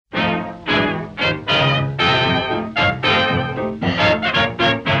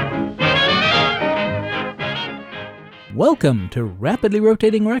Welcome to Rapidly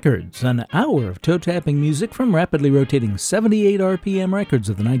Rotating Records, an hour of toe-tapping music from rapidly rotating 78 RPM records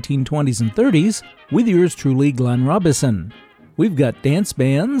of the 1920s and 30s, with yours truly, Glenn Robison. We've got dance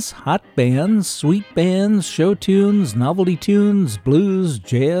bands, hot bands, sweet bands, show tunes, novelty tunes, blues,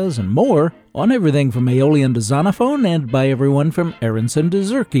 jazz, and more on everything from Aeolian to Zonophone and by everyone from Aronson to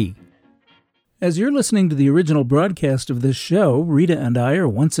Zurke. As you're listening to the original broadcast of this show, Rita and I are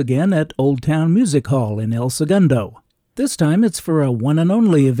once again at Old Town Music Hall in El Segundo. This time it's for a one and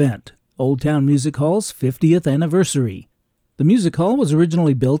only event, Old Town Music Hall's 50th anniversary. The music hall was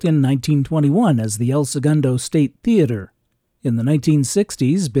originally built in 1921 as the El Segundo State Theater. In the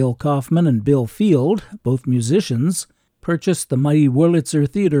 1960s, Bill Kaufman and Bill Field, both musicians, purchased the mighty Wurlitzer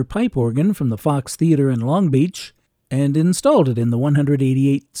Theater pipe organ from the Fox Theater in Long Beach and installed it in the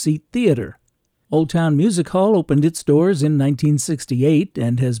 188-seat theater. Old Town Music Hall opened its doors in 1968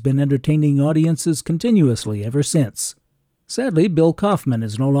 and has been entertaining audiences continuously ever since. Sadly, Bill Kaufman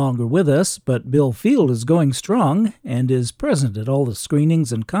is no longer with us, but Bill Field is going strong and is present at all the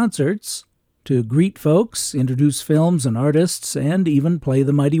screenings and concerts to greet folks, introduce films and artists, and even play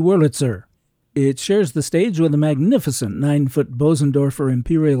the mighty Wurlitzer. It shares the stage with a magnificent 9-foot Bosendorfer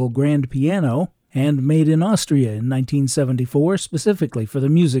Imperial grand piano, handmade in Austria in 1974 specifically for the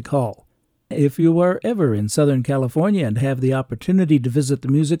music hall. If you are ever in Southern California and have the opportunity to visit the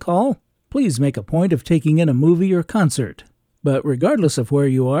music hall, please make a point of taking in a movie or concert. But regardless of where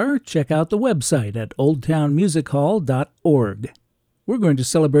you are, check out the website at oldtownmusichall.org. We're going to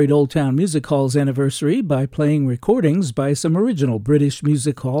celebrate Old Town Music Hall's anniversary by playing recordings by some original British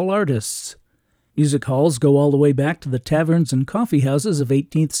music hall artists. Music halls go all the way back to the taverns and coffee houses of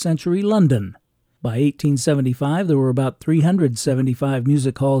 18th century London. By 1875, there were about 375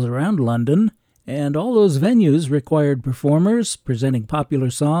 music halls around London, and all those venues required performers presenting popular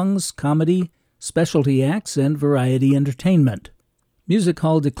songs, comedy, specialty acts, and variety entertainment. Music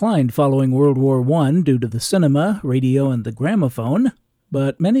hall declined following World War I due to the cinema, radio, and the gramophone,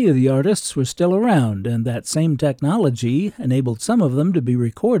 but many of the artists were still around, and that same technology enabled some of them to be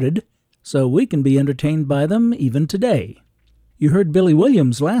recorded, so we can be entertained by them even today. You heard Billy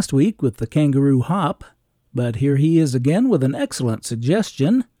Williams last week with the Kangaroo Hop, but here he is again with an excellent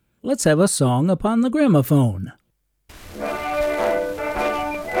suggestion. Let's have a song upon the gramophone.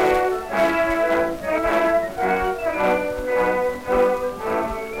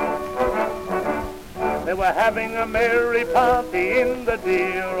 They were having a merry party in the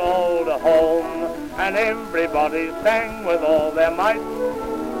dear old home, and everybody sang with all their might.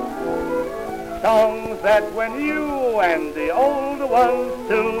 Songs that when you and the old ones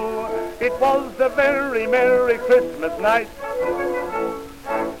too, it was a very merry Christmas night.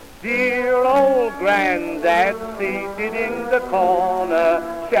 Dear old Grandad seated in the corner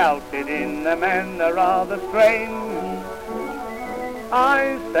shouted in a manner rather strange,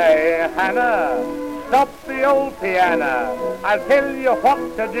 I say, Hannah, stop the old piano, I'll tell you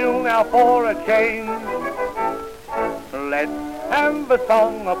what to do now for a change. Let's have a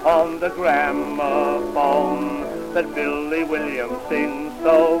song upon the gramophone that Billy Williams sings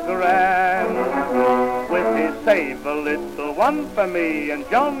so grand. With his Save a Little One for Me and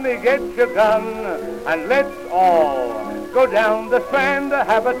Johnny Get Your Gun, and let's all go down the Strand to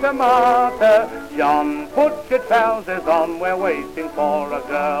have a tomato. John, put your trousers on, we're waiting for a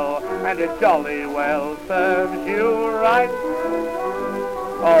girl, and it jolly well serves you right.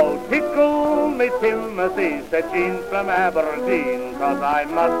 Oh, tickle me Timothy, said Jean from Aberdeen, 'cause I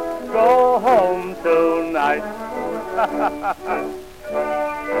must go home tonight.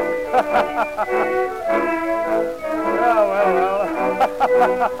 well.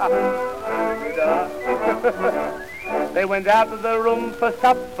 They went out of the room for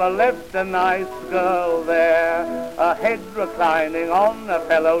supper, left a nice girl there, her head reclining on a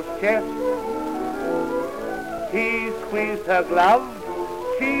fellow's chest. He squeezed her glove,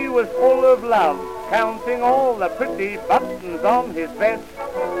 she was full of love, counting all the pretty buttons on his vest.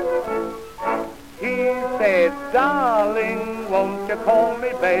 He said, darling, won't you call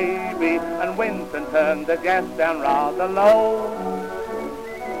me baby, and went and turned the gas down rather low.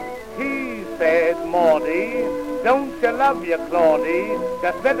 He said, Maudie, don't you love your Claudie,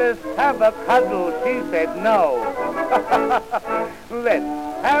 just let us have a cuddle. She said, no. Let's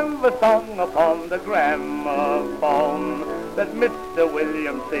have a song upon the gramophone that Mr.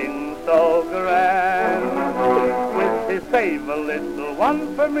 Williams sings so grand. With his Save a Little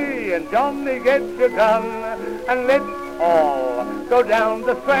One for Me and Johnny Get Your Gun, and let's all go down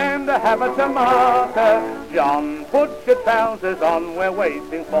the Strand to have a tomato. John, put your trousers on, we're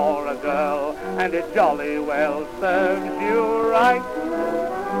waiting for a girl, and it jolly well serves you right.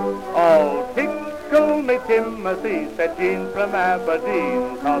 Oh, tickle me me Timothy, said Jean from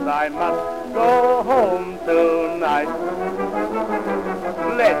Aberdeen, 'cause I must go home tonight.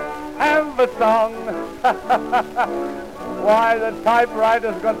 Let's have a song. Why, the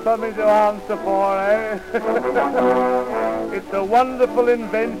typewriter's got something to answer for, eh? It's a wonderful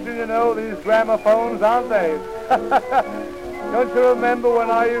invention, you know, these gramophones, aren't they? Don't you remember when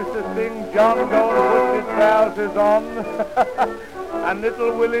I used to sing John Don't Put Your Trousers On? And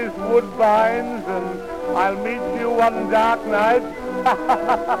Little Willie's Woodbines, and I'll meet you one dark night?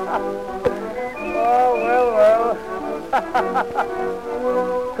 Oh, well.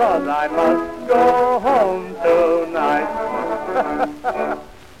 'Cause I must go home tonight.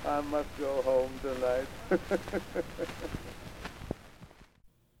 I must go home tonight.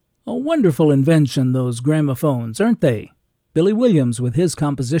 A wonderful invention, those gramophones, aren't they? Billy Williams with his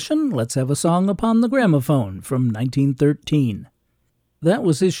composition, Let's Have a Song Upon the Gramophone, from 1913. That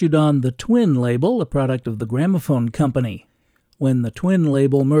was issued on the Twin label, a product of the Gramophone Company. When the Twin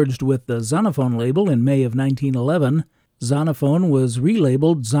label merged with the Zonophone label in May of 1911, Zonophone was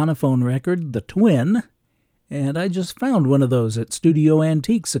relabeled Zonophone Record The Twin, and I just found one of those at Studio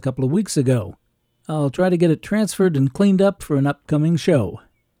Antiques a couple of weeks ago. I'll try to get it transferred and cleaned up for an upcoming show.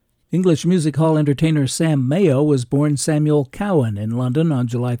 English Music Hall entertainer Sam Mayo was born Samuel Cowan in London on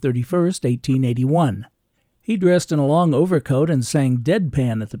July 31st, 1881. He dressed in a long overcoat and sang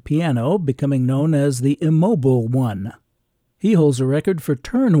deadpan at the piano, becoming known as the Immobile One. He holds a record for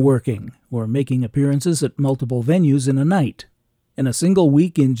turn working, or making appearances at multiple venues in a night. In a single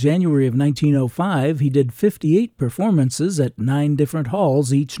week in January of 1905, he did 58 performances at 9 different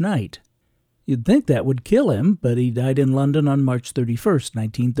halls each night. You'd think that would kill him, but he died in London on March 31st,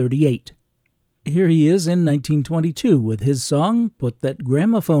 1938. Here he is in 1922 with his song, Put That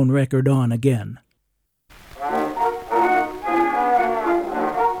Gramophone Record On Again.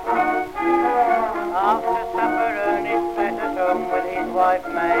 After supper, Ernest sat at home with his wife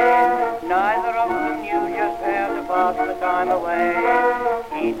May. Neither of them knew just how to pass the time away.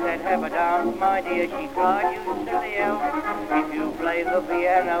 He said, have a dance, my dear, she cried, you silly elf. If you play the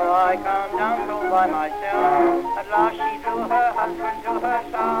piano, I can't dance all by myself. At last she drew her husband to her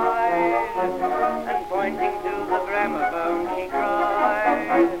side, and pointing to the gramophone, she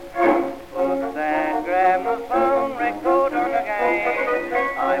cried, put that gramophone record on again.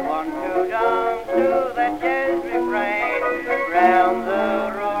 I want to dance to that jazz refrain. Round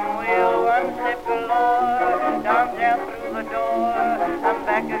the room we'll one step galore, dance out through the door, and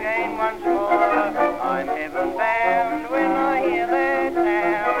back again once more. I'm heaven bound when I hear that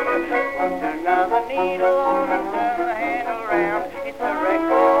sound. Put another needle on and turn the handle round. It's a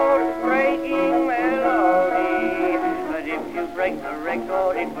record-breaking melody, but if you break the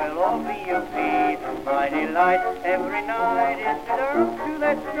record, it will all be your fee. My delight every night is to dance to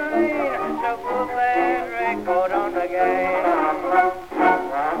that strain, so put that record on again.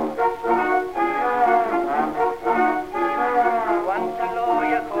 Once a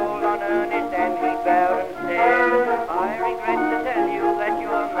lawyer called on Ernest and he bowed and said, I regret to tell you that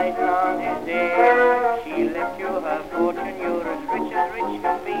your maiden aunt is dead. She left you her fortune, you're as rich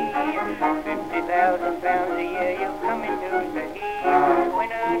can be. £50,000 a year you've come into, said he.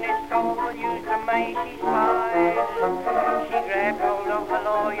 When Ernest told the news to May, she sighed. She grabbed hold of the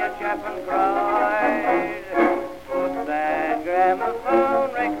lawyer chap and cried, put that gramophone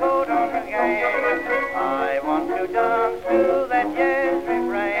record on again. I want to dance to that jazz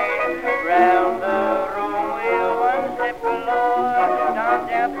refrain. Round the room we'll one step galore,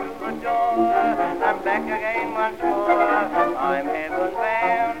 dance out through the door, I'm back again once more. I'm heaven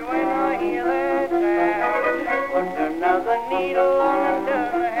bound when I hear that sound. Put another needle on and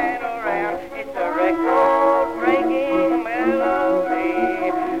turn the handle round. It's a record-breaking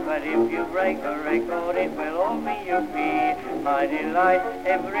melody, but if you break the record, it will all be your fee. My delight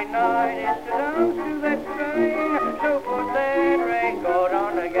every night is to dance to that strain, so put that record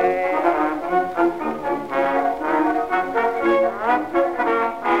on again.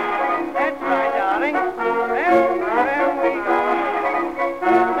 That's right, darling. Round we go.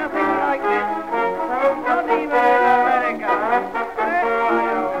 Nothing like this, not even in America. That's right,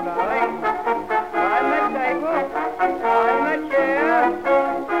 old darling. I'm the table, I'm the chair.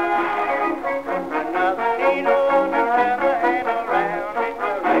 Another needle on and turn the handle round. It's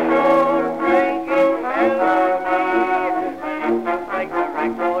a record-breaking melody. If you break the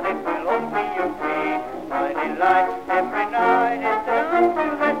record, it will all be your fee. My delight every night is to dance to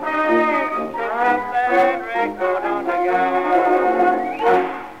that train. So put that record on again.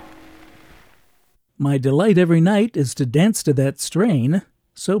 My delight every night is to dance to that strain,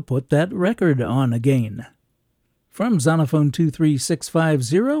 so put that record on again. From Xonophone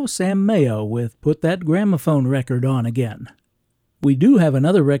 23650, Sam Mayo with Put That Gramophone Record On Again. We do have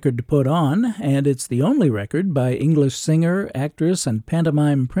another record to put on, and it's the only record by English singer, actress, and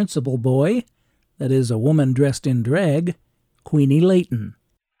pantomime principal boy, that is, a woman dressed in drag, Queenie Layton.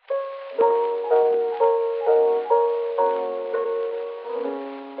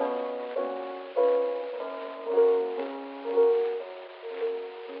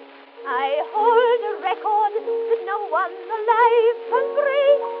 I hold a record that no one alive can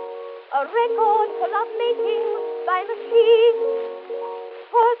break, a record full of making by machine.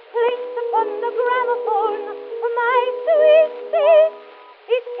 'Twas placed upon the gramophone for my sweet sake.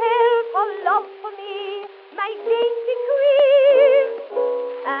 It tells her love for me, my dainty queen.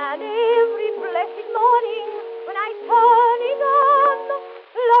 And every blessed morning when I turn it on,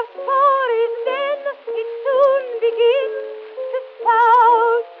 love stories then it soon begins to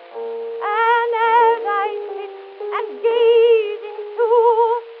spout. And as I sit and gaze into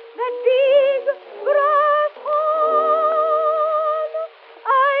that big brass horn,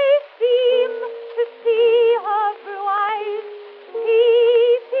 I seem to see her blue eyes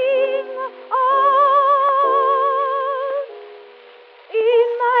peeping out. In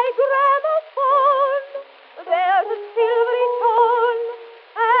my gramophone there's a silvery tone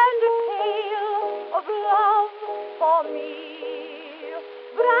and a tale of love for me.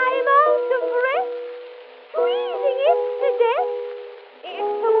 But I'm out of breath, squeezing it to death.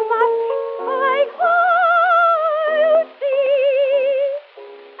 It's so much like royalty.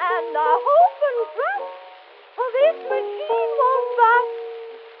 And I hope and trust this machine won't bust.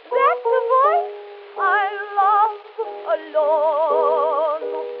 That's the voice I love alone.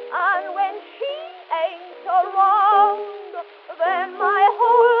 And when she ain't around, then my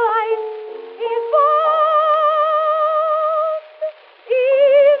whole life is lost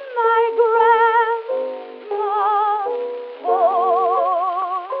in my gramophone.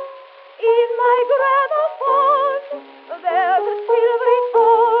 In my gramophone, there's a silvery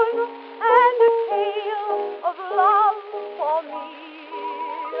tone and a tale of love for me.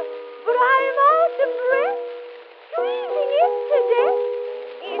 But I'm out of breath, squeezing it to death.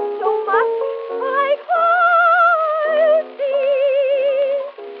 It's so much like royalty.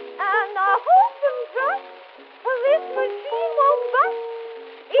 And I hope and trust this machine won't bust.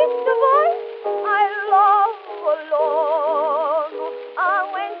 It's the voice I love alone. And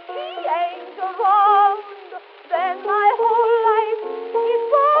when she ain't around, then my whole life is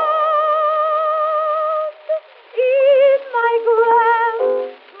lost in my gramophone.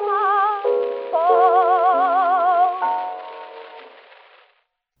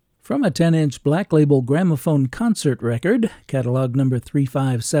 From a 10-inch Black Label gramophone concert record, catalog number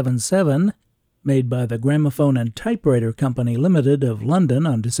 3577, made by the Gramophone and Typewriter Company Limited of London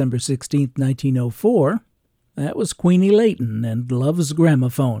on December 16, 1904, that was Queenie Layton and Love's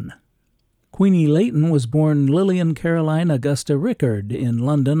Gramophone. Queenie Layton was born Lillian Caroline Augusta Rickard in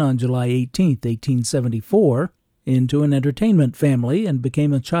London on July 18, 1874, into an entertainment family and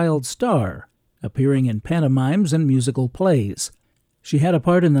became a child star, appearing in pantomimes and musical plays. She had a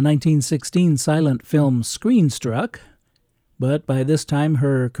part in the 1916 silent film Screenstruck, but by this time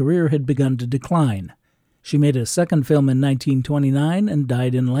her career had begun to decline. She made a second film in 1929 and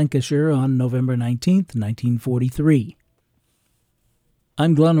died in Lancashire on November 19, 1943.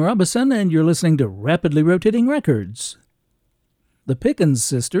 I'm Glenn Robison, and you're listening to Rapidly Rotating Records. The Pickens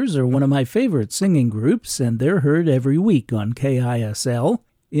Sisters are one of my favorite singing groups, and they're heard every week on KISL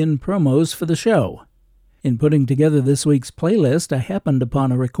in promos for the show. In putting together this week's playlist, I happened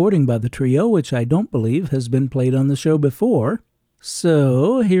upon a recording by the trio which I don't believe has been played on the show before.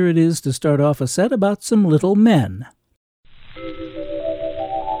 So here it is to start off a set about some little men.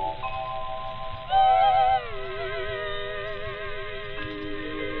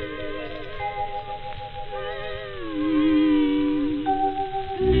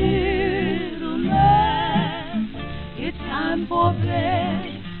 Little man, it's time for bed.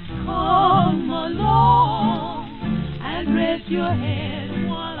 Come along and rest your head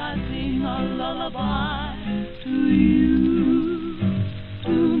while I sing a lullaby to you,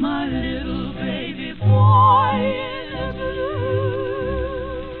 to my little baby boy in blue.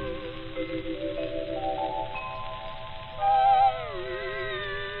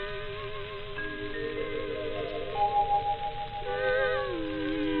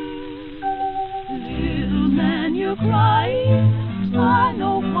 Little man, you're crying. I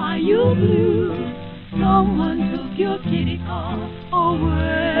know why you're blue. Someone took your kitty car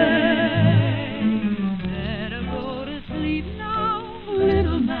away. Better go to sleep now,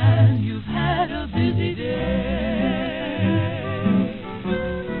 little man. You've had a busy day.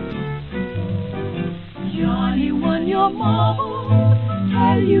 Johnny mama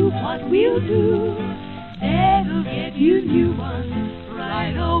tell you what we'll do. They'll get you new ones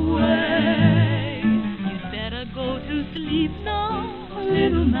right away. You'd better go to sleep now,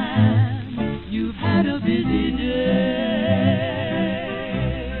 little man. You've had a busy day.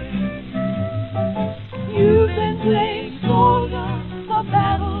 You've been playing soldier, the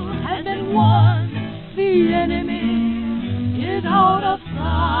battle has been won. The enemy is out of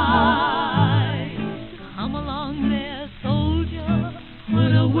sight. Come along there, soldier,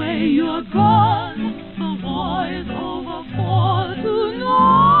 put away your gun. The war is over for tonight.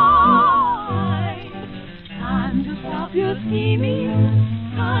 Time to stop your scheming,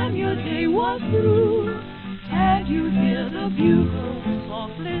 time your day was through. Can't you hear the bugle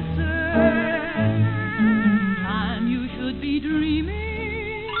softly sing? Time you should be dreaming.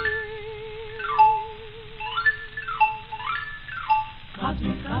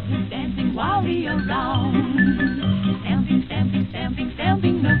 Scoffing, dancing wildly around.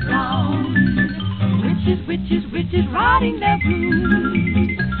 Stamping the ground. Witches riding their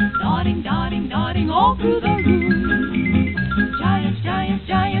brooms. Darting all through the room. Giants,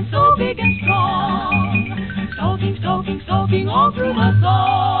 so big and strong. Stalking all through the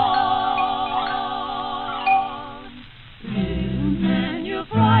song. Little man, you're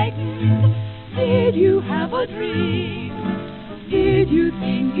frightened. Did you have a dream? Did you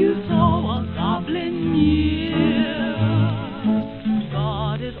think you saw a goblin near?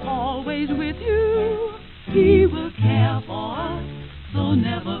 God is always with you. He will care for us, so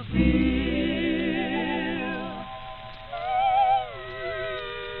never fear.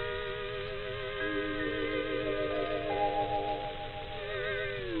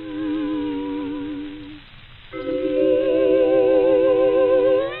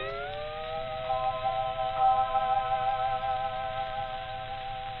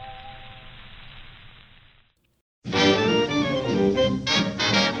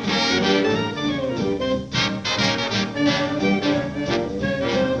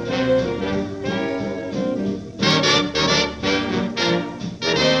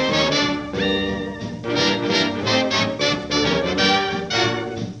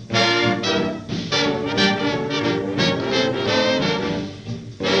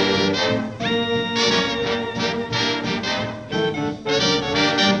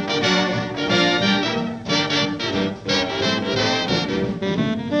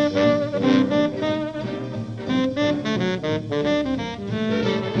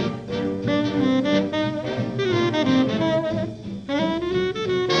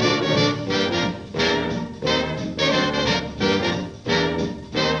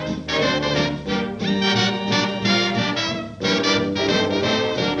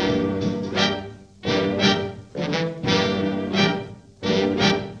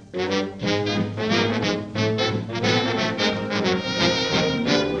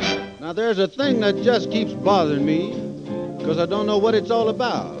 There's a thing that just keeps bothering me, because I don't know what it's all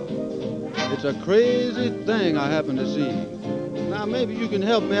about. It's a crazy thing I happen to see. Now maybe you can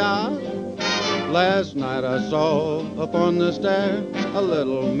help me out. Last night I saw up on the stair a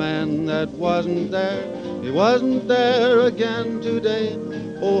little man that wasn't there. He wasn't there again today.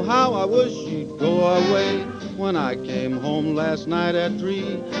 Oh, how I wish he'd go away. When I came home last night at 3,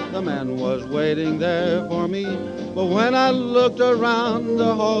 the man was waiting there for me. But when I looked around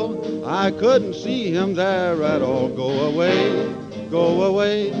the hall, I couldn't see him there at all. Go away,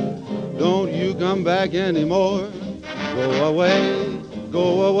 don't you come back anymore.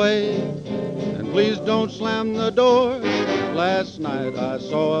 Go away, and please don't slam the door. Last night I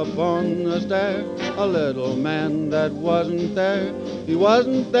saw up on the stair a little man that wasn't there. He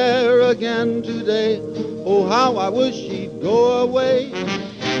wasn't there again today. Oh, how I wish he'd go away.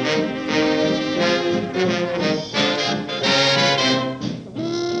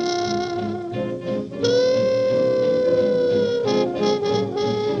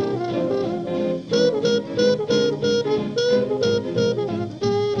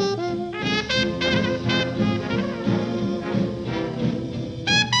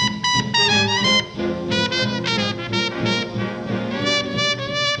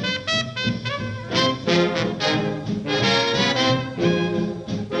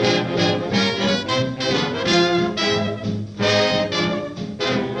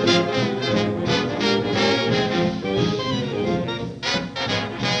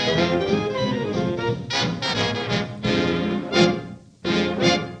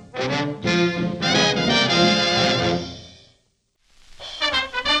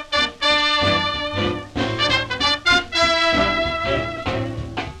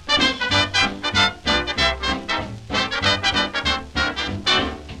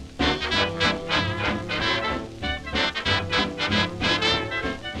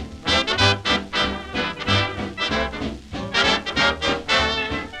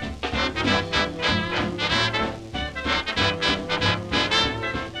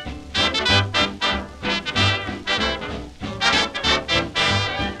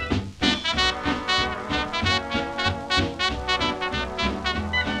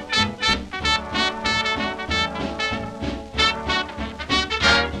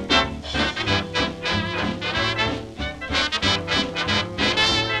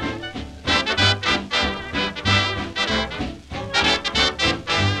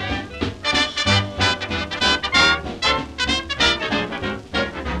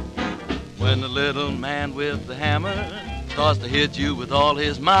 When the little man with the hammer starts to hit you with all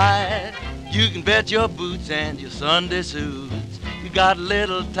his might, you can bet your boots and your Sunday suits you got a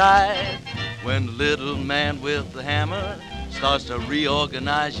little tight. When the little man with the hammer starts to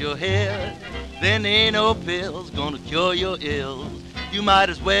reorganize your head, then ain't no pills gonna cure your ills. You might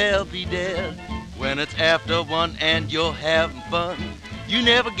as well be dead. When it's after 1 and you're having fun, you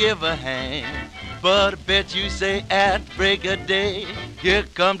never give a hang. But I bet you say at break of day, here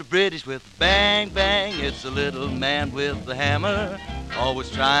come the British with bang, bang. It's the little man with the hammer,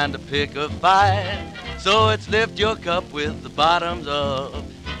 always trying to pick a fight. So it's lift your cup with the bottoms up,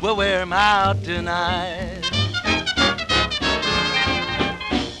 we'll wear 'em out tonight.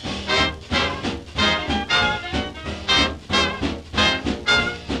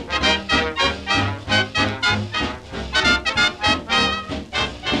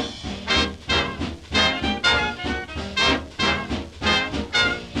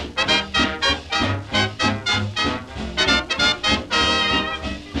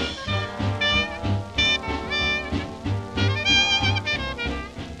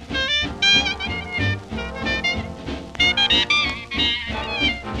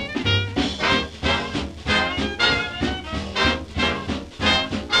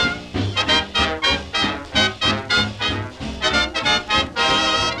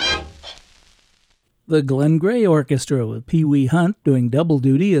 The Glenn Gray Orchestra with Pee Wee Hunt doing double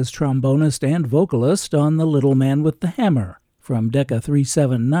duty as trombonist and vocalist on The Little Man with the Hammer from Decca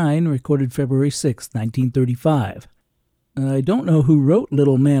 379, recorded February 6, 1935. I don't know who wrote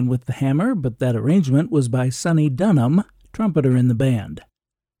Little Man with the Hammer, but that arrangement was by Sonny Dunham, trumpeter in the band.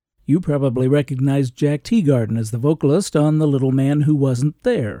 You probably recognized Jack Teagarden as the vocalist on The Little Man Who Wasn't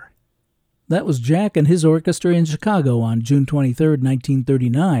There. That was Jack and his orchestra in Chicago on June 23,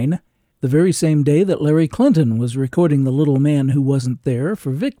 1939, the very same day that Larry Clinton was recording The Little Man Who Wasn't There for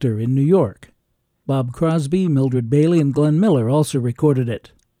Victor in New York. Bob Crosby, Mildred Bailey, and Glenn Miller also recorded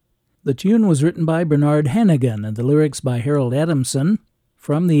it. The tune was written by Bernard Hannigan and the lyrics by Harold Adamson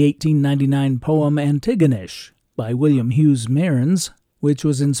from the 1899 poem Antigonish by William Hughes Mearns, which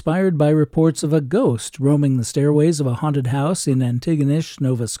was inspired by reports of a ghost roaming the stairways of a haunted house in Antigonish,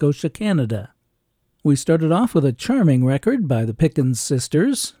 Nova Scotia, Canada. We started off with a charming record by the Pickens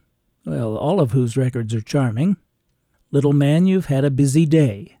Sisters, well, all of whose records are charming. Little Man, You've Had a Busy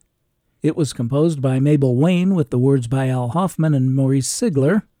Day. It was composed by Mabel Wayne with the words by Al Hoffman and Maurice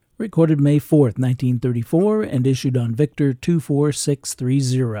Sigler, recorded May 4, 1934, and issued on Victor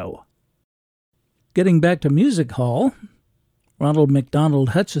 24630. Getting back to music hall, Ronald MacDonald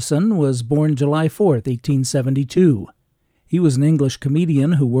Hutchison was born July 4, 1872. He was an English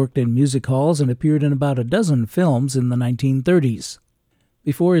comedian who worked in music halls and appeared in about a dozen films in the 1930s.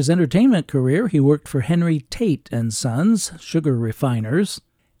 Before his entertainment career, he worked for Henry Tate and Sons, sugar refiners,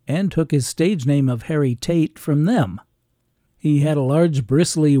 and took his stage name of Harry Tate from them. He had a large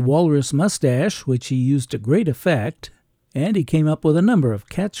bristly walrus mustache, which he used to great effect, and he came up with a number of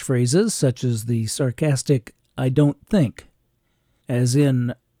catchphrases such as the sarcastic, "I don't think," as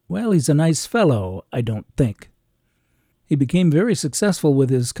in, well, he's a nice fellow, I don't think. He became very successful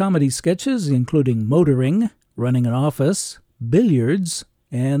with his comedy sketches, including Motoring, Running an Office, Billiards,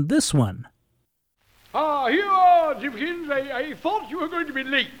 and this one. Ah, here you are, Jimkins. I thought you were going to be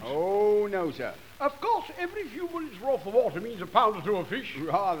late. Oh, no, sir. Of course, every few minutes we're off the water means a pound or two of fish.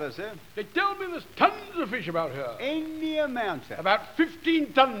 Rather, sir. They tell me there's tons of fish about here. Any amount, sir. About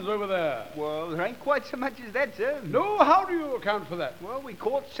 15 tons over there. Well, there ain't quite so much as that, sir. No, how do you account for that? Well, we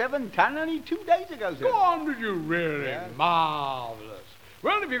caught 7 ton only 2 days ago, sir. Go on, did you really? Yeah. Marvellous.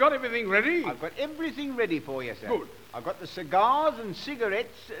 Well, have you got everything ready? I've got everything ready for you, sir. Good. I've got the cigars and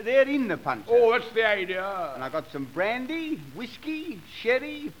cigarettes. They're in the punch, sir. Oh, that's the idea. And I've got some brandy, whiskey,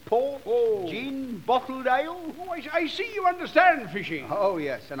 sherry, port, Oh. gin, bottled ale. Oh, I see you understand fishing. Oh,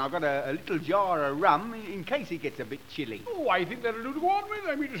 yes, and I've got a little jar of rum in case it gets a bit chilly. Oh, I think that'll do to go on with.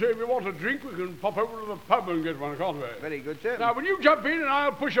 I mean to say, if we want a drink, we can pop over to the pub and get one, can't we? Very good, sir. Now, will you jump in and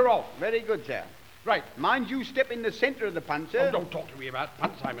I'll push her off? Very good, sir. Right. Mind you step in the centre of the punch, sir. Oh, don't talk to me about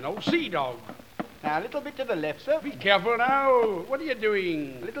punts. I'm an old sea dog. Now, a little bit to the left, sir. Be careful now. What are you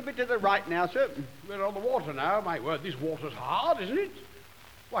doing? A little bit to the right now, sir. We're on the water now. My word, this water's hard, isn't it?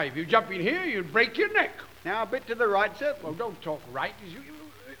 Why, if you jump in here, you'd break your neck. Now, a bit to the right, sir. Well, don't talk right.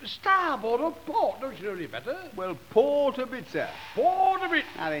 Starboard or port? Don't you know any better? Well, port a bit, sir. Port a bit.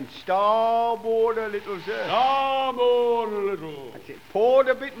 Now then, starboard a little, sir. Starboard a little. That's it. Port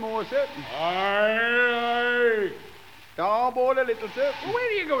a bit more, sir. Aye, aye. Starboard a little, sir. Well, where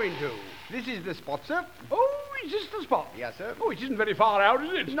are you going to? This is the spot, sir. Oh, is this the spot? Yes, sir. Oh, it isn't very far out,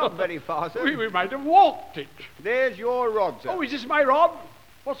 is it? Not very far, sir. We might have walked it. There's your rod, sir. Oh, is this my rod?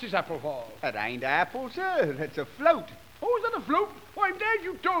 What's this apple for? That ain't apple, sir. That's a float. Oh, is that a float? Why, I'm glad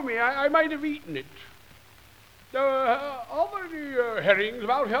you told me. I might have eaten it. Are there any herrings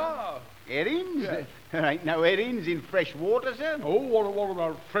about here? Herrings? Yes. There ain't no herrings in fresh water, sir. Oh, what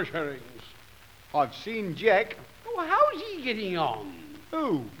about fresh herrings? I've seen Jack. Oh, how's he getting on?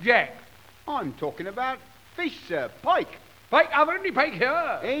 Who? Jack. I'm talking about fish, sir. Pike. Pike? Are there any pike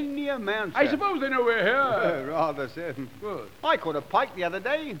here? Any amount, sir. I suppose they know we're here. Rather, sir. Good. I caught a pike the other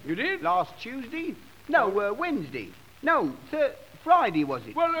day. You did? Last Tuesday. No, Wednesday. No, sir, Friday was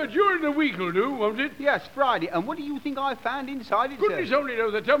it? Well, during the week will do, won't it? Yes, Friday. And what do you think I found inside it, Goodness sir? only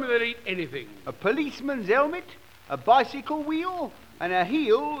knows. They tell me they'll eat anything. A policeman's helmet, a bicycle wheel, and a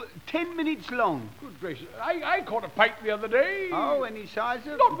heel 10 minutes long. Good gracious. I caught a pike the other day. Oh, any size,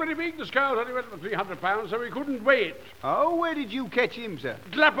 sir? Not very big. The scales only went for 300 pounds, so we couldn't weigh it. Oh, where did you catch him, sir?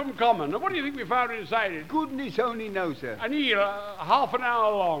 Clapham Common. And what do you think we found inside it? Goodness only knows, sir. An eel, half an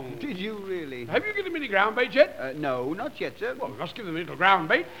hour long. Did you really? Have you given them any ground bait yet? No, not yet, sir. Well, we must give them a little ground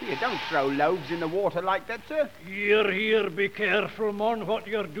bait. You don't throw loaves in the water like that, sir. Here, be careful, mon, what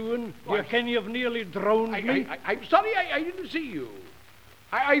you're doing. What? You ken you've nearly drowned me. I'm sorry, I didn't see you.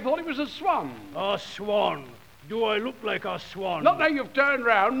 I thought it was a swan. A swan. Do I look like a swan? Not now you've turned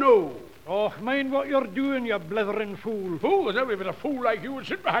round, no. Oh, mind what you're doing, you blithering fool. Fool? There's nobody but a fool like you would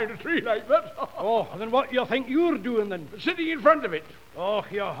sit behind a tree like that. Oh, then what you think you're doing then? Sitting in front of it. Oh,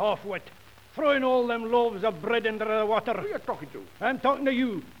 you half-wit. Throwing all them loaves of bread into the water. Who are you talking to? I'm talking to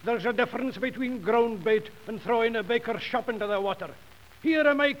you. There's a difference between ground bait and throwing a baker's shop into the water. Here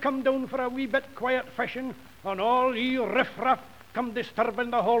am I come down for a wee bit quiet fishing, and all ye riff-raff come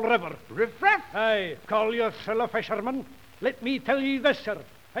disturbing the whole river. Riff-raff? Aye, call yourself a fisherman. Let me tell ye this, sir.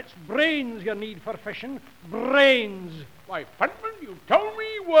 It's brains you need for fishing. Brains. Why, Frontman, you told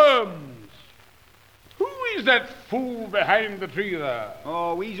me worms. Who is that fool behind the tree there?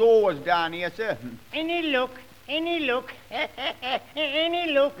 Oh, he's always down here, sir. Any look? Any look?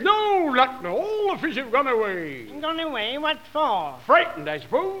 Any look? No, luck, no. All the fish have gone away. Gone away? What for? Frightened, I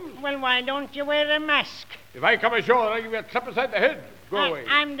suppose. Well, why don't you wear a mask? If I come ashore, I'll give you a clap beside the head. Go away.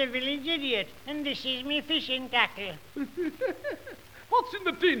 I'm the village idiot, and this is me fishing tackle. What's in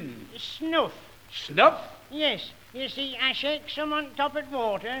the tin? Snuff. Snuff? Yes. You see, I shake some on top of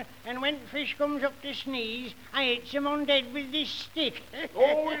water, and when fish comes up to sneeze, I hit some on dead with this stick.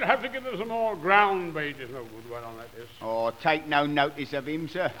 Oh, we'll have to give them some more ground bait. There's no good one on that, this. Oh, take no notice of him,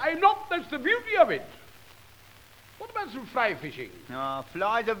 sir. I'm not. That's the beauty of it. What about some fly fishing?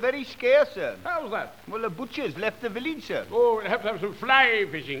 Flies are very scarce, sir. How's that? Well, the butchers left the village, sir. Oh, we'll have to have some fly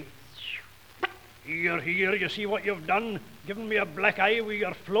fishing. Here, you see what you've done? Given me a black eye with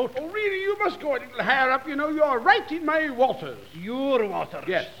your float. Oh, really, you must go a little higher up. You know, you're right in my waters. Your waters?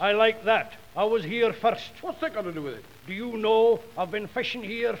 Yes. I like that. I was here first. What's that got to do with it? Do you know I've been fishing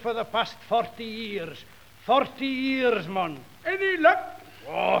here for the past 40 years? 40 years, man. Any luck?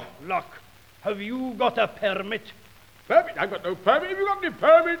 Oh, luck. Have you got a permit? Permit? I've got no permit. Have you got any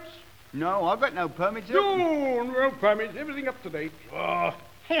permits? No, I've got no permit, sir. No permits. Everything up to date. Oh,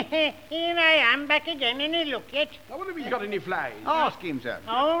 Here I am, back again. Any look yet? I wonder if he's got any flies. Ask him, sir.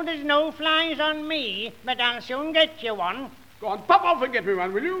 Oh, there's no flies on me, but I'll soon get you one. Go on, pop off and get me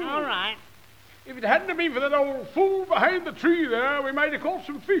one, will you? All right. If it hadn't been for that old fool behind the tree there, we might have caught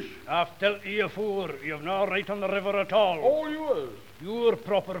some fish. I've told you afore, you've no right on the river at all. All yours. Your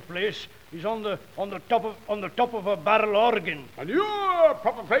proper place is on the top of a barrel organ. And your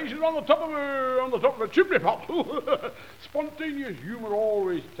proper place is on the top of a chimney pot. Spontaneous humour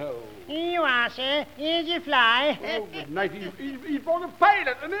always tells. Here you are, sir. Here's your fly. Oh, good night. He's born a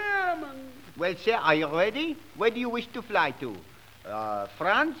pilot, an airman. Well, sir, are you ready? Where do you wish to fly to?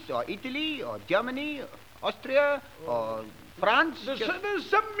 France, or Italy, or Germany, Austria, or France? There's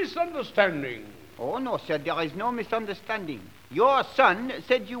some misunderstanding. Oh, no, sir, there is no misunderstanding. Your son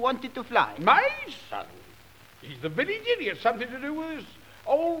said you wanted to fly. My son? He's the village idiot. Something to do with this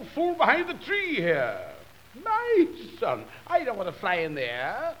old fool behind the tree here. My son? I don't want to fly in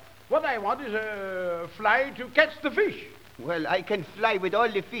there. What I want is a fly to catch the fish. Well, I can fly with all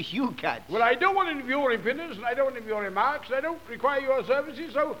the fish you catch. Well, I don't want any of your opinions, and I don't want any of your remarks, and I don't require your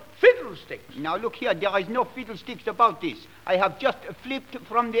services, so fiddlesticks. Now, look here, there is no fiddlesticks about this. I have just flipped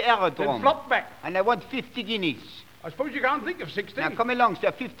from the aerodrome. Then flop back. And I want 50 guineas. I suppose you can't think of 60. Now, come along,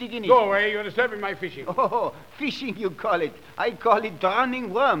 sir, 50 guineas. Go away, you're disturbing my fishing. Oh, fishing you call it. I call it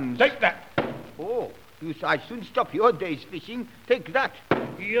drowning worms. Take that. Oh, I soon stop your day's fishing. Take that.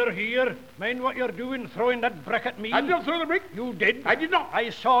 Here. Mind what you're doing, throwing that brick at me. I did not throw the brick. You did. I did not. I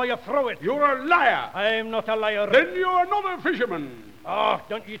saw you throw it. You're a liar. I'm not a liar. Then you're not a fisherman. Oh,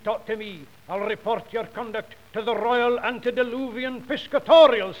 don't you talk to me. I'll report your conduct to the Royal Antediluvian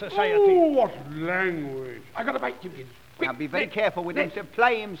Piscatorial Society. Oh, what language. I got a bite, Jimkins. Now, be very careful with him, sir.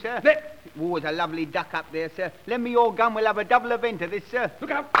 Play him, sir. Let. Oh, there's a lovely duck up there, sir. Lend me your gun, we'll have a double event of this, sir.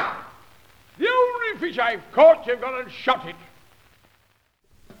 Look out. The only fish I've caught, you've gone and shot it.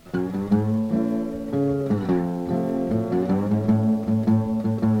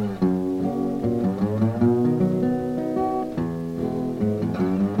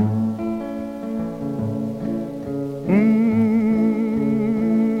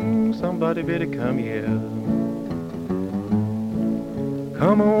 Somebody better come here.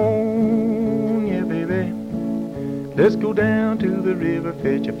 Come on, yeah, baby. Let's go down to the river,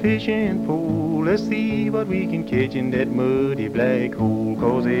 fetch a fishing pole. Let's see what we can catch in that muddy black hole.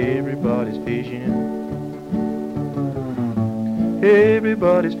 'Cause everybody's fishing.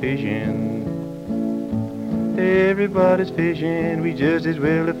 Everybody's fishing. Everybody's fishing. We just as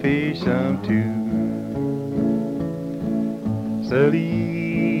well to fish some too.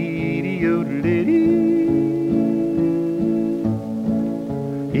 Yodelity,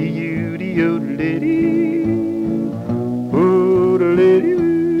 yodelity, yodelity.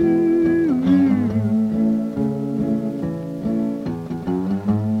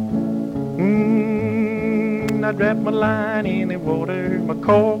 I dropped my line in the water, my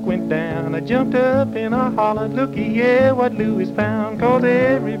cork went down. I jumped up and I hollered, looky here what Louis found. 'Cause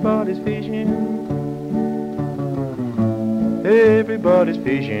everybody's fishing. Everybody's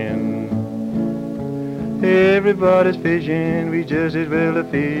fishing. Everybody's fishing. We just as well to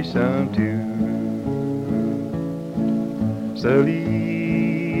fish some too.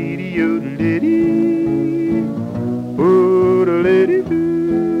 Salidi yodelity, odelity doo.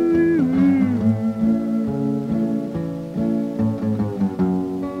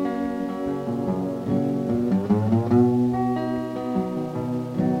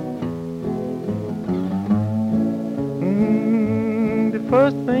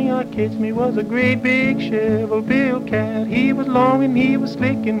 First thing I catch me was a great big shovel-billed cat. He was long and he was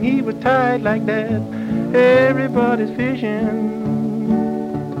slick and he was tied like that. Everybody's fishing.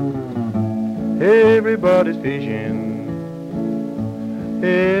 Everybody's fishing.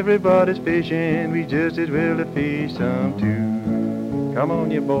 Everybody's fishing. We just as well to fish some too. Come on,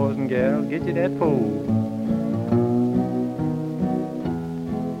 you boys and gals, get you that pole.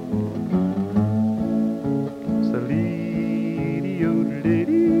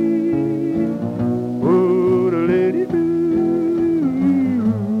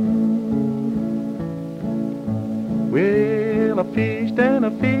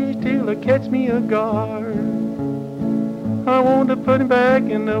 Catch me a gar. I want to put him back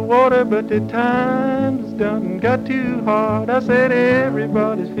in the water, but the time's done and got too hard. I said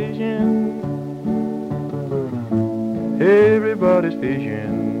everybody's fishing. Everybody's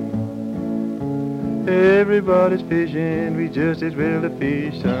fishing. Everybody's fishing. We just as well to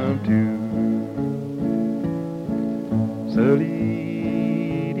fish some too.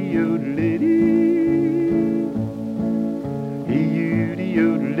 Salidi yodelity.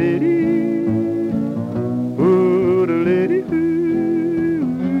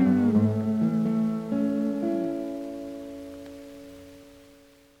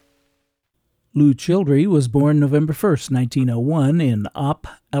 Lew Childrey was born November 1st, 1901 in Opp,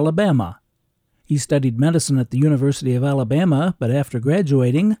 Alabama. He studied medicine at the University of Alabama, but after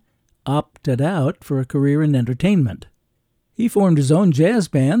graduating, opted out for a career in entertainment. He formed his own jazz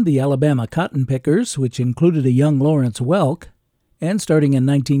band, the Alabama Cotton Pickers, which included a young Lawrence Welk, and starting in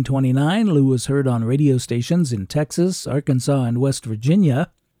 1929, Lew was heard on radio stations in Texas, Arkansas, and West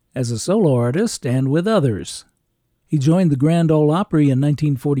Virginia as a solo artist and with others. He joined the Grand Ole Opry in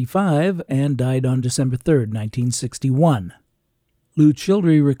 1945 and died on December 3, 1961. Lew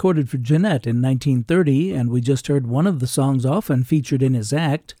Childrey recorded for Jeanette in 1930, and we just heard one of the songs often featured in his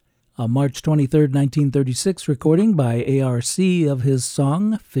act, a March 23, 1936 recording by ARC of his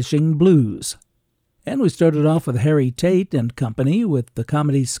song Fishing Blues. And we started off with Harry Tate and Company with the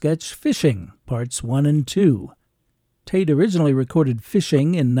comedy sketch Fishing, Parts 1 and 2. Tate originally recorded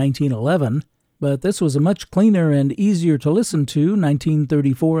Fishing in 1911, but this was a much cleaner and easier to listen to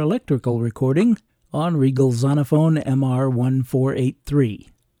 1934 electrical recording on Regal Zonophone MR1483.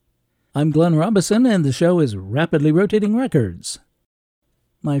 I'm Glenn Robison, and the show is Rapidly Rotating Records.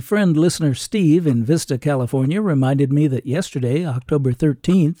 My friend listener Steve in Vista, California reminded me that yesterday, October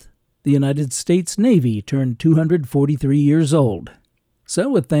 13th, the United States Navy turned 243 years old.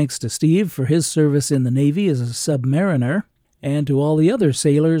 So with thanks to Steve for his service in the Navy as a submariner, and to all the other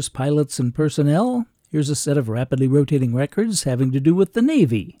sailors, pilots, and personnel, here's a set of rapidly rotating records having to do with the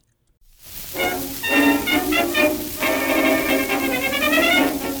Navy.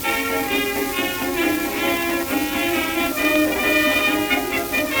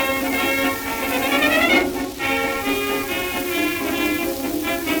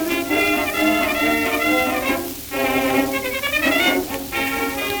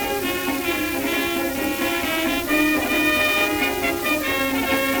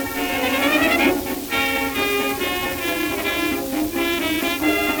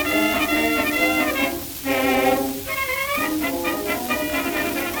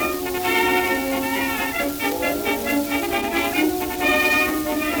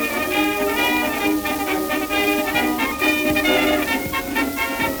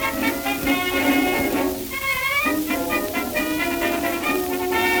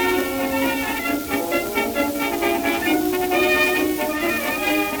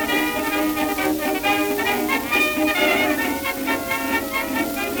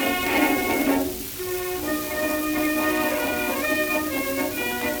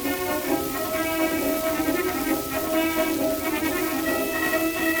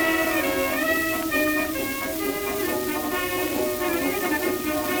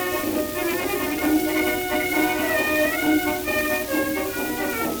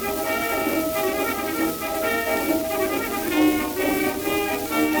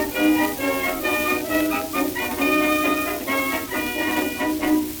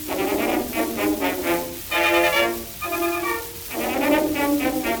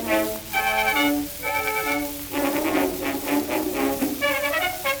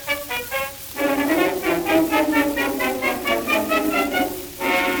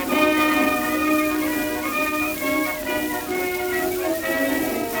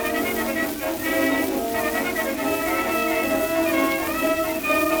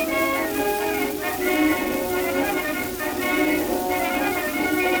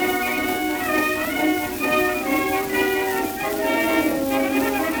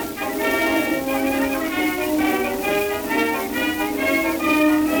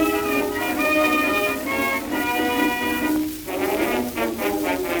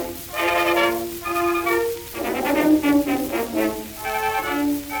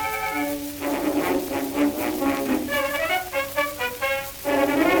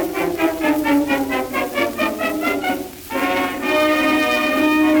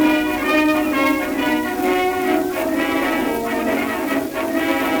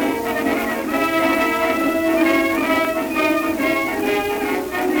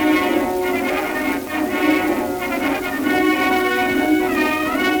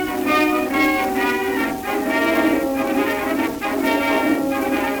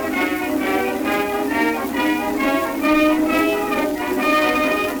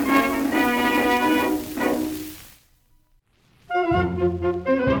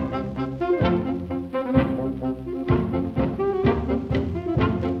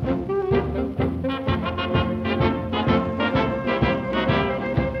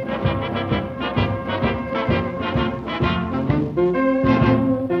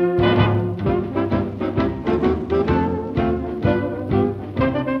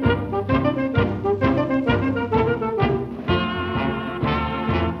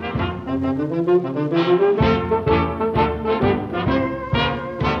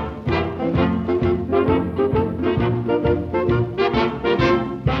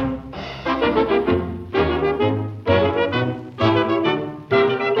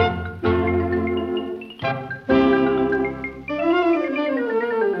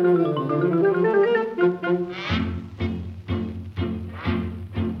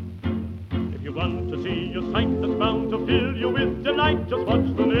 watch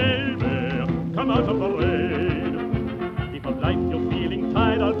the Navy come out of the rain. If of life you're feeling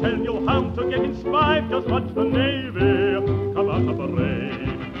tired, I'll tell you how to get inspired. Just watch the Navy come out of the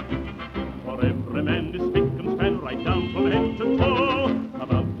rain. For every man is spick and span right down from head to toe.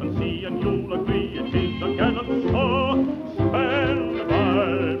 Come out and see and you'll agree it is a gallant show. Stand by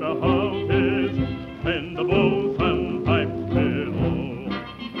the houses and the boats and pipes below.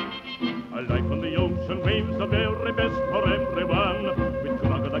 A life on the ocean waves the very best for everyone, with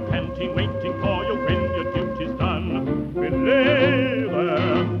grog of the canteen waiting for you when your duty's done. Belay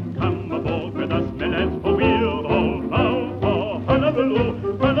there, come aboard with us, my lads, for we're all bound for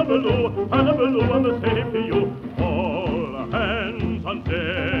Hullabaloo, Hullabaloo, Hullabaloo on the same to you. All hands on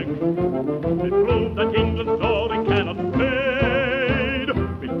deck. We prove that England's glory cannot fade.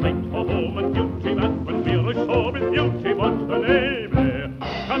 We'll fight for home and duty, but when we're ashore with beauty, watch the Navy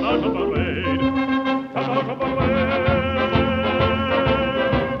come out of the rain. Come out of the rain.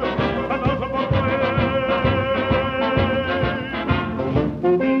 Come out of the rain.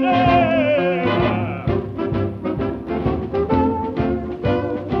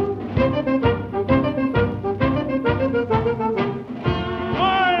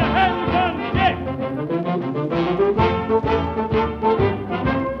 All hands on deck.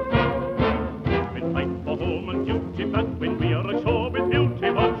 We fight for home and duty, but when we are ashore with beauty,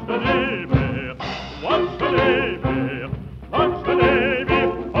 watch the Navy, watch the Navy, watch the Navy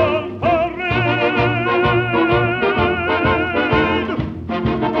on parade.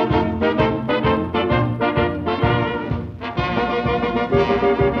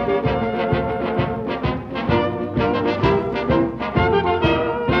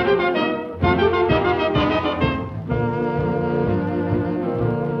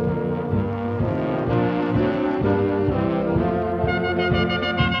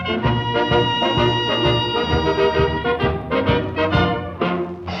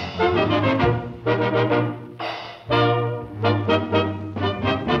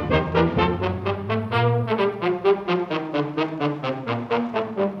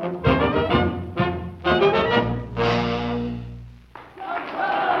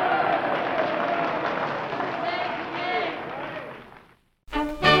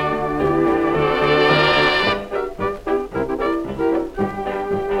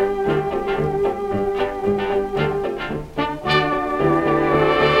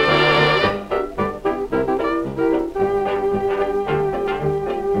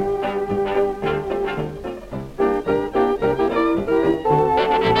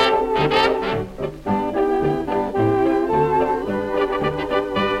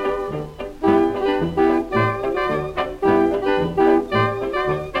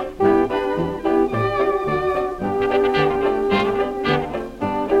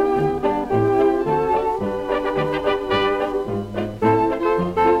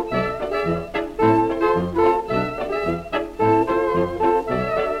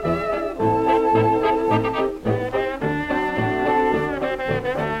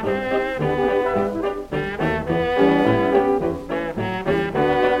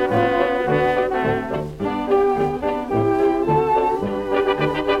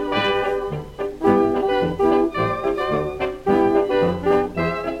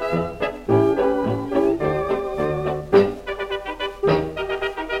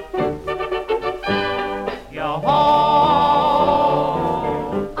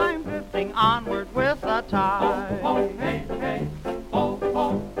 I'm drifting onward with the tide. Oh, hey, hey, oh,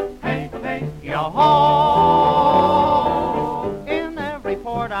 hey, hey, yo-ho. In every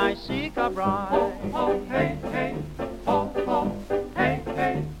port I seek a bride. Oh, hey, hey, oh, hey,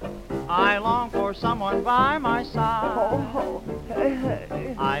 hey. I long for someone by my side. Oh, hey,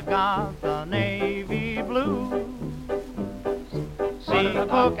 hey. I've got the Navy blues. Sea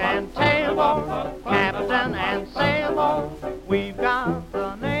cook and tailboat, captain and sailboat. We've got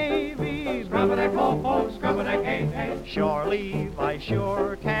the Navy blues. Shore leave I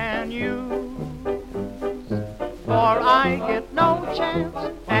sure can use, for I get no chance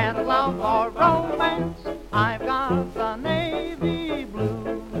at love or romance. I've got the Navy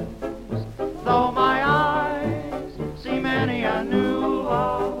blues. Though my eyes see many a new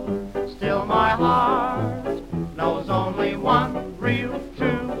love, still my heart knows only one real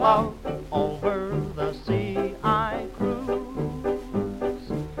true love. Over the sea I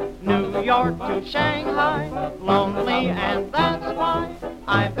cruise, New York to Shanghai, lonely, and that's why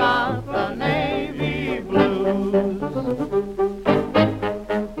I've got the Navy blues.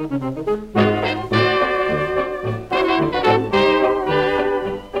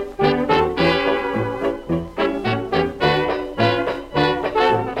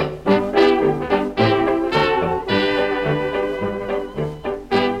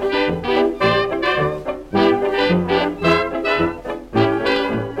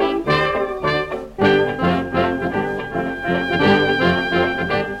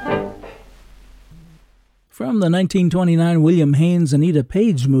 From the 1929 William Haynes Anita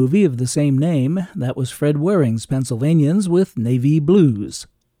Page movie of the same name, that was Fred Waring's Pennsylvanians with Navy Blues.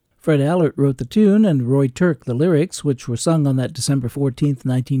 Fred Allert wrote the tune and Roy Turk the lyrics, which were sung on that December 14,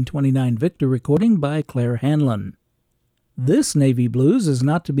 1929 Victor recording by Claire Hanlon. This Navy Blues is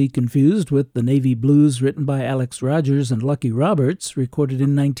not to be confused with the Navy Blues written by Alex Rogers and Lucky Roberts, recorded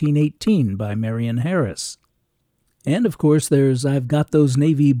in 1918 by Marion Harris. And, of course, there's I've Got Those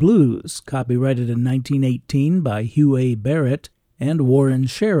Navy Blues, copyrighted in 1918 by Hugh A. Barrett and Warren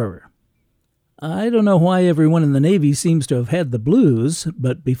Scherer. I don't know why everyone in the Navy seems to have had the blues,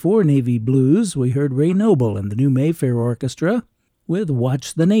 but before Navy Blues, we heard Ray Noble and the New Mayfair Orchestra with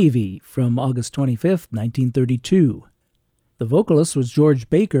Watch the Navy from August 25, 1932. The vocalist was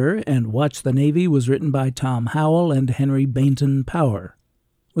George Baker, and Watch the Navy was written by Tom Howell and Henry Bainton Power.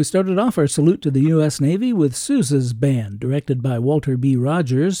 We started off our salute to the U.S. Navy with Sousa's Band, directed by Walter B.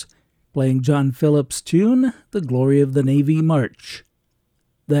 Rogers, playing John Phillips' tune, The Glory of the Navy March.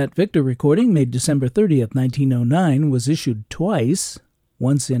 That Victor recording, made December 30th, 1909, was issued twice,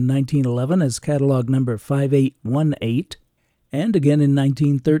 once in 1911 as catalog number 5818, and again in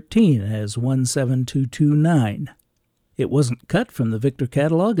 1913 as 17229. It wasn't cut from the Victor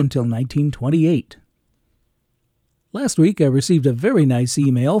catalog until 1928. Last week, I received a very nice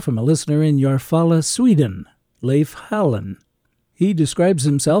email from a listener in Järfälla, Sweden, Leif Hallen. He describes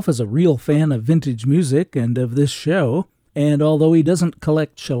himself as a real fan of vintage music and of this show, and although he doesn't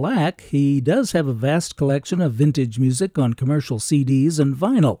collect shellac, he does have a vast collection of vintage music on commercial CDs and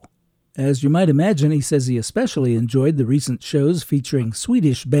vinyl. As you might imagine, he says he especially enjoyed the recent shows featuring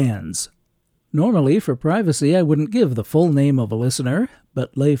Swedish bands. Normally, for privacy, I wouldn't give the full name of a listener,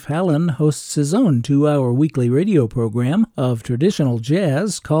 but Leif Hallen hosts his own 2-hour weekly radio program of traditional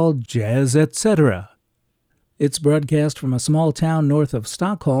jazz called Jazz Etc. It's broadcast from a small town north of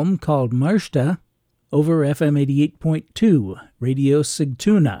Stockholm called Marsta over FM 88.2, Radio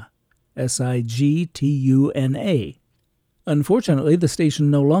Sigtuna, Sigtuna. Unfortunately, the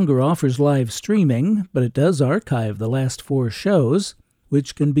station no longer offers live streaming, but it does archive the last 4 shows,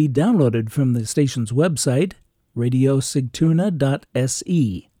 which can be downloaded from the station's website,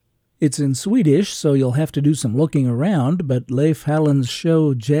 radiosigtuna.se. It's in Swedish, so you'll have to do some looking around, but Leif Hallen's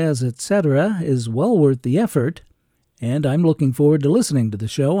show Jazz Etc. is well worth the effort, and I'm looking forward to listening to the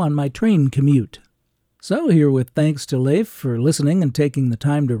show on my train commute. So here, with thanks to Leif for listening and taking the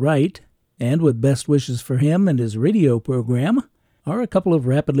time to write, and with best wishes for him and his radio program, are a couple of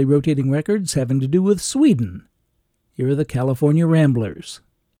rapidly rotating records having to do with Sweden. Here are the California Ramblers.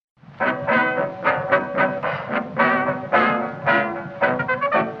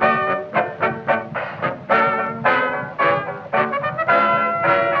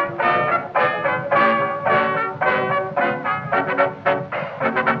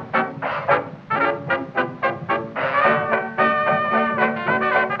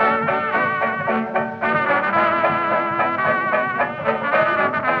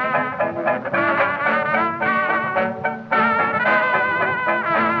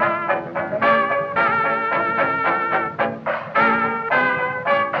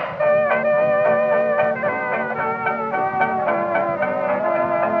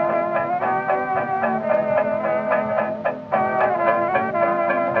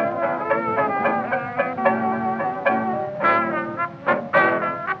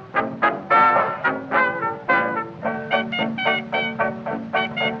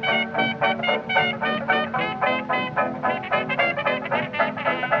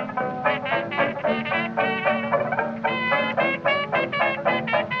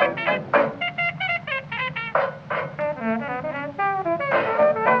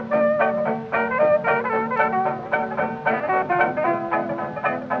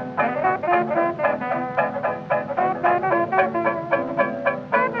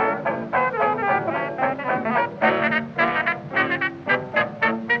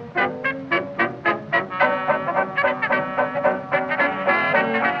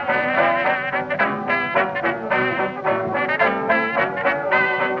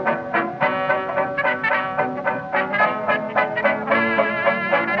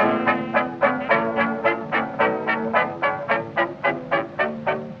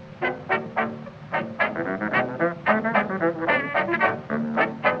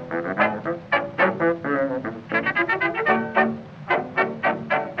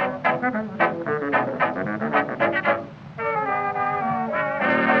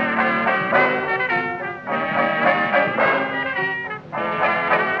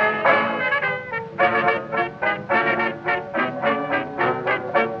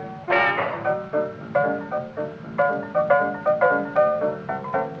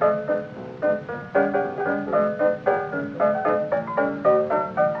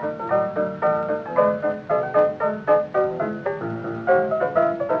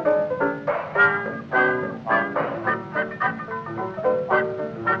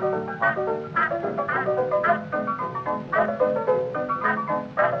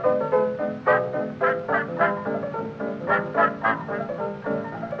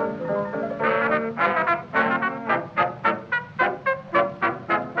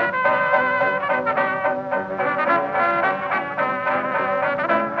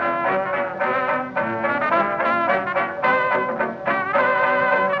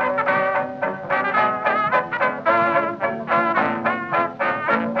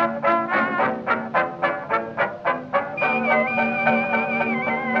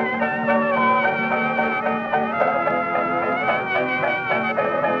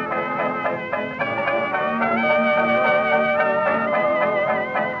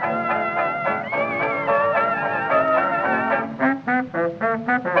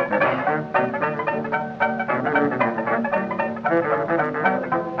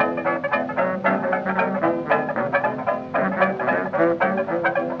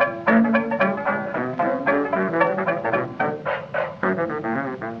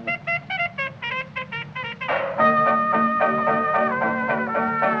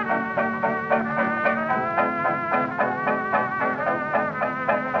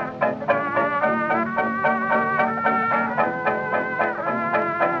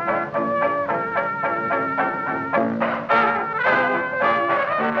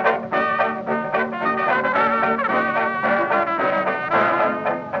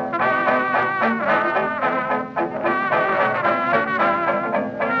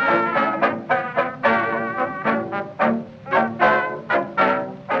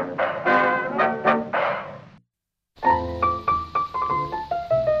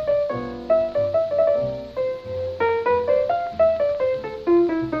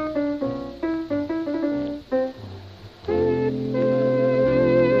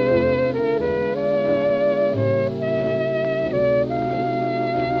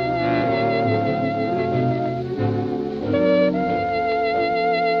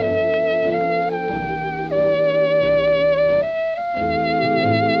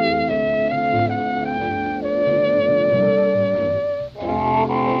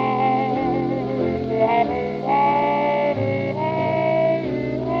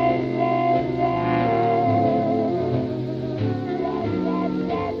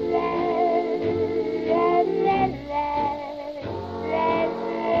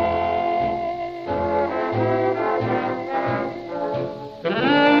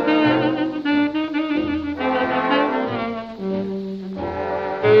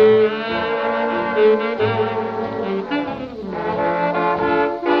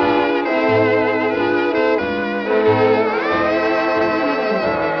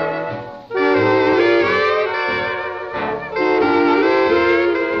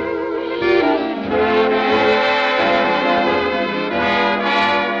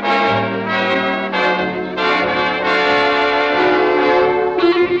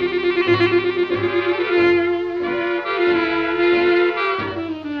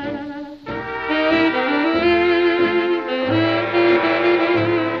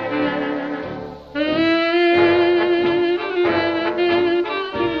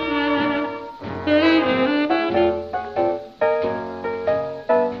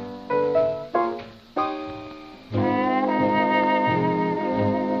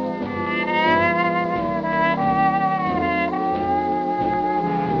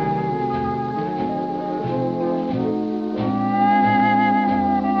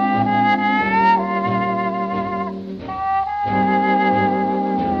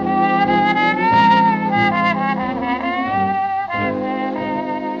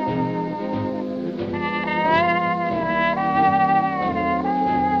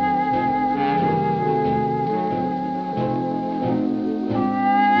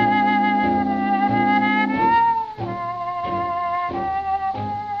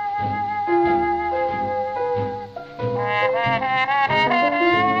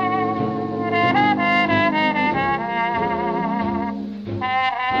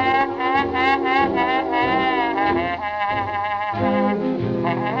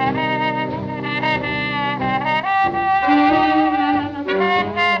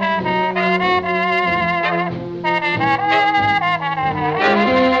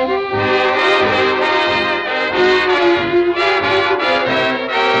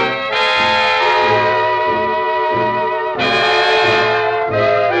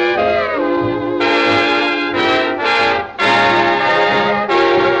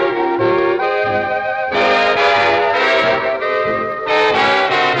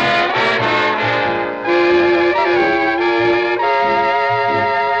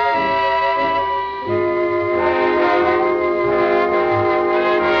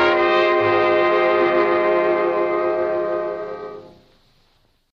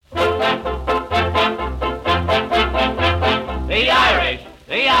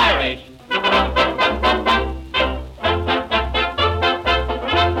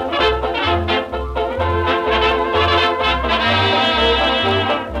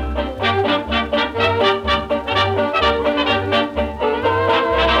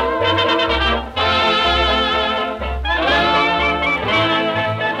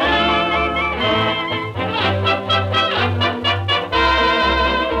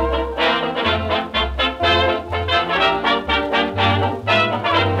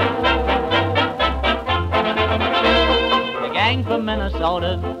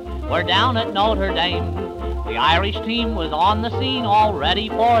 We're down at Notre Dame. The Irish team was on the scene, all ready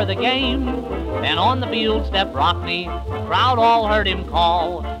for the game. Then on the field stepped Rockney, the crowd all heard him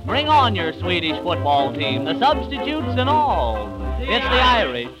call, "Bring on your Swedish football team, the substitutes and all." It's the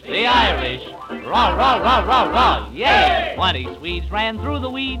Irish, rah, rah, rah, rah, rah, yeah! 20 Swedes ran through the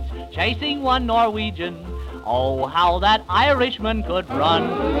weeds, chasing one Norwegian. Oh, how that Irishman could run.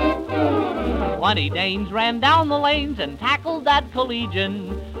 20 Danes ran down the lanes and tackled that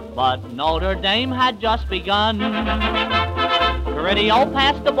collegian, but Notre Dame had just begun. Caridio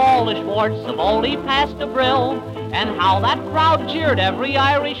passed the ball to Schwartz, Savoli passed to Brill, and how that crowd cheered every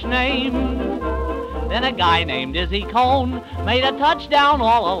Irish name. Then a guy named Izzy Cone made a touchdown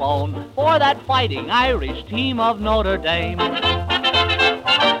all alone for that fighting Irish team of Notre Dame.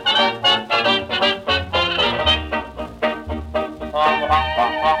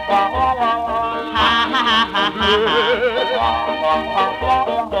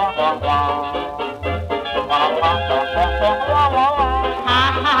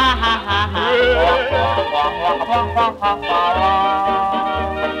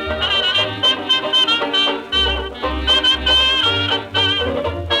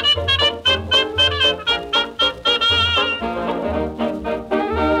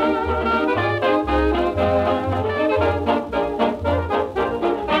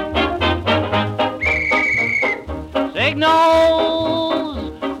 Signals!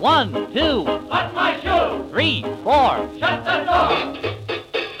 1, 2. What's my shoe? 3, 4. Shut the door.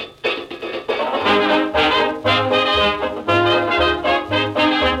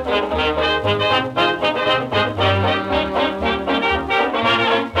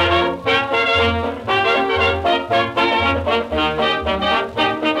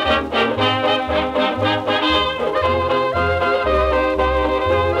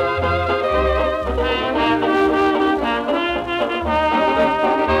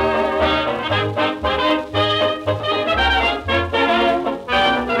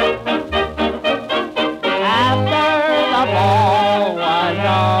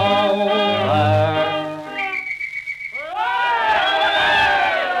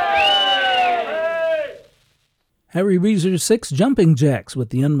 Harry Reeser's 6 Jumping Jacks with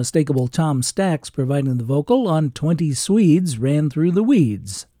the unmistakable Tom Stax providing the vocal on 20 Swedes Ran Through the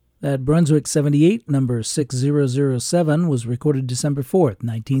Weeds. That Brunswick 78, number 6007, was recorded December 4th,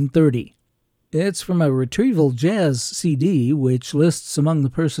 1930. It's from a Retrieval Jazz CD, which lists among the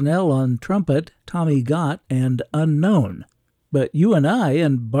personnel on trumpet Tommy Gott and Unknown. But you and I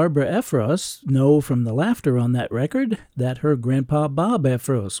and Barbara Effros know from the laughter on that record that her grandpa Bob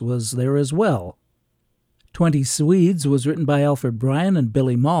Effros was there as well. 20 Swedes was written by Alfred Bryan and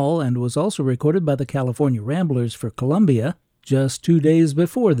Billy Maul and was also recorded by the California Ramblers for Columbia just 2 days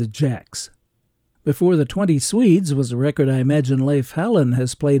before the Jacks. Before the 20 Swedes was a record I imagine Leif Hallen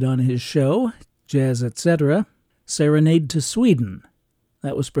has played on his show, Jazz Etc., Serenade to Sweden.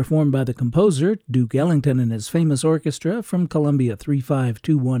 That was performed by the composer, Duke Ellington and his famous orchestra from Columbia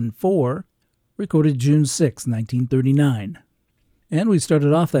 35214, recorded June 6, 1939. And we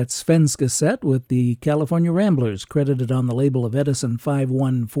started off that Svenska set with the California Ramblers, credited on the label of Edison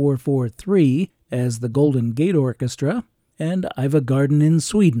 51443 as the Golden Gate Orchestra, and I've a Garden in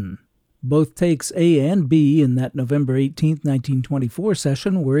Sweden. Both takes A and B in that November 18, 1924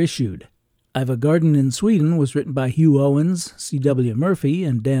 session were issued. I've a Garden in Sweden was written by Hugh Owens, C.W. Murphy,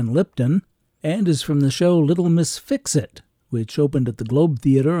 and Dan Lipton, and is from the show Little Miss Fix-It, which opened at the Globe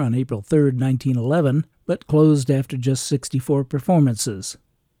Theatre on April 3, 1911, but closed after just 64 performances.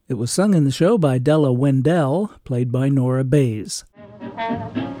 It was sung in the show by Della Wendell, played by Nora Bayes.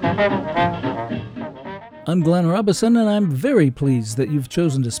 I'm Glenn Robison, and I'm very pleased that you've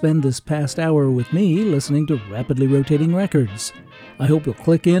chosen to spend this past hour with me listening to Rapidly Rotating Records. I hope you'll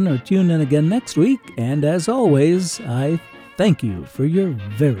click in or tune in again next week, and as always, I thank you for your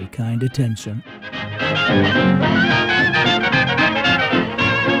very kind attention.